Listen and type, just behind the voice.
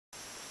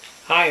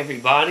Hi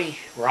everybody,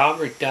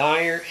 Robert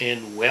Dyer,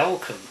 and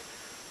welcome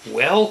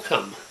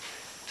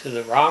to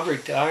the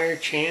Robert Dyer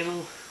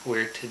channel,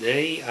 where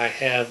today I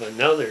have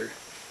another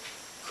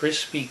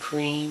Krispy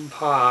Kreme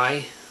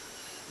pie.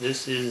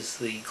 This is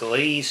the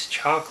glazed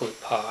chocolate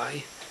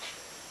pie,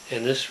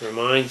 and this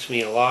reminds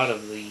me a lot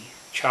of the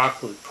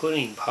chocolate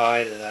pudding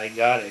pie that I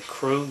got at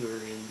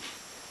Kroger in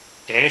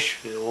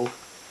Nashville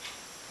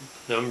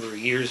a number of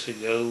years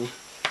ago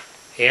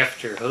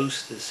after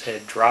Hostess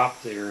had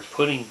dropped their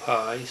pudding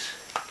pies.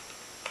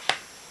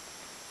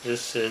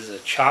 This is a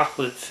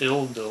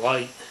chocolate-filled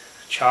delight.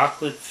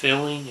 Chocolate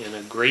filling and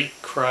a great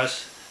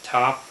crust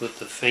topped with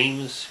the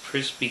famous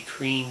Krispy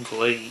Kreme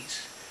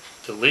glaze.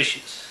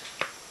 Delicious.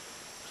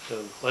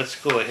 So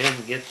let's go ahead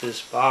and get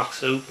this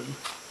box open.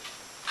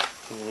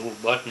 A little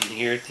button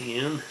here at the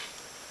end.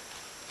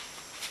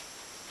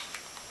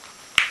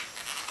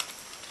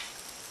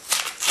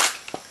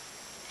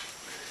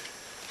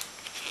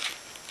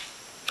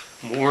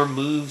 More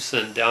moves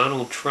than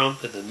Donald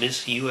Trump at the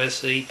Miss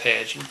USA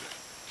pageant.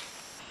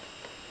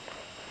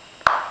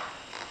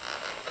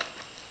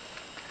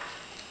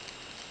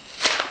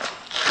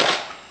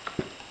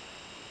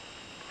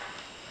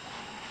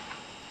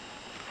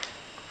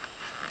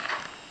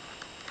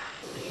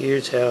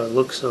 Here's how it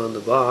looks on the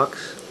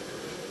box,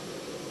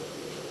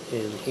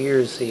 and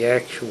here's the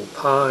actual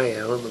pie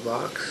out of the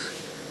box,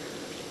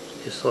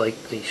 just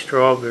like the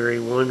strawberry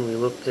one we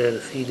looked at a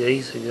few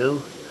days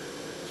ago.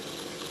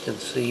 You can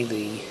see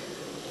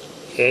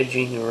the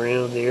edging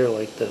around there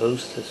like the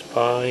Hostess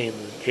pie and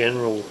the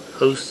general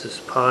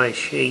Hostess pie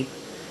shape,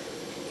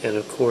 and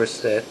of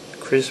course that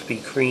Krispy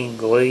Kreme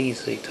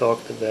glaze they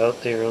talked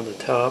about there on the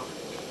top.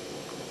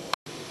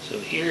 So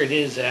here it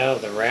is out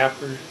of the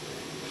wrapper.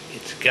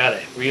 It's got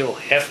a real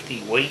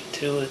hefty weight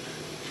to it,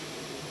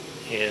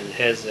 and it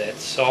has that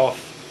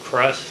soft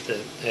crust that,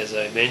 as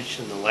I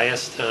mentioned the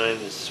last time,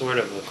 is sort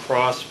of a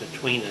cross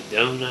between a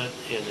donut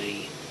and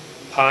a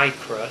pie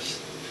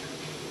crust.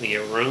 The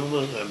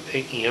aroma I'm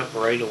picking up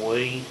right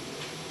away,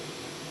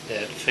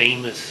 that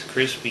famous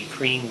Krispy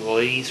Kreme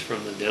glaze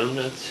from the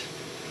donuts.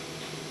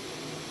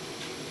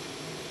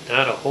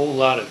 Not a whole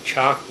lot of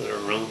chocolate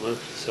aroma,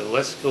 so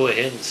let's go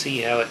ahead and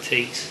see how it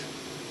tastes.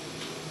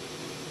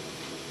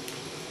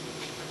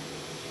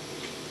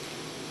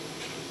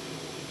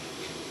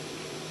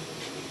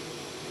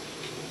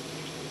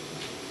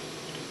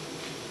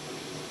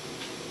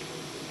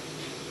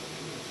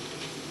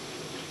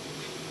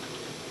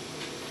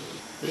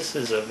 This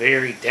is a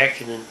very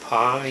decadent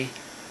pie.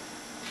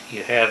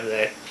 You have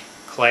that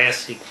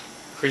classic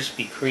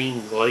Krispy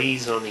Kreme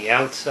glaze on the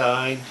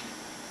outside.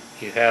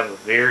 You have a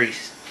very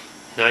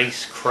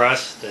nice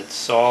crust that's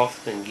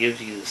soft and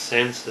gives you the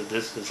sense that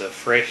this is a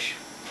fresh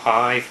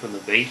pie from the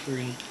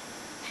bakery.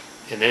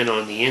 And then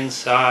on the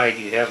inside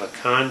you have a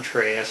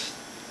contrast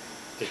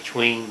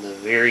between the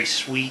very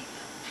sweet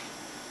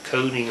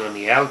coating on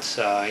the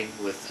outside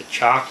with the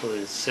chocolate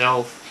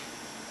itself,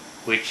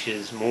 which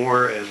is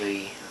more of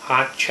a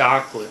hot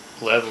chocolate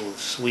level of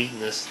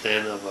sweetness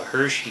than of a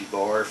Hershey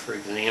bar, for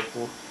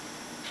example.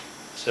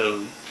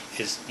 So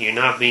you're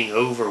not being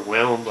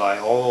overwhelmed by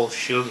all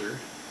sugar.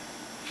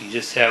 You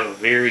just have a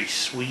very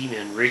sweet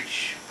and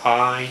rich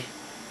pie,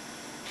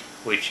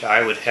 which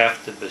I would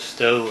have to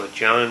bestow a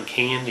John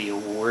Candy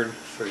Award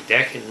for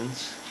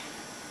decadence.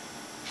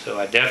 So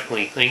I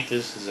definitely think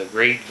this is a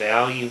great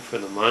value for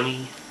the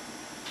money,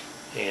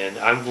 and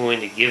I'm going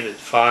to give it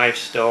 5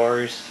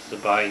 stars. So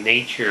by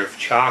nature of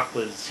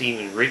chocolate, it's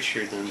even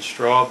richer than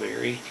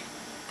strawberry.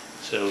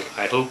 So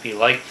I hope you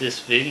like this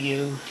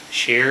video.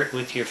 Share it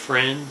with your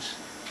friends.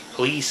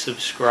 Please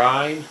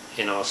subscribe,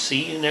 and I'll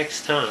see you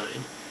next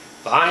time.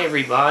 Bye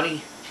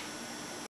everybody.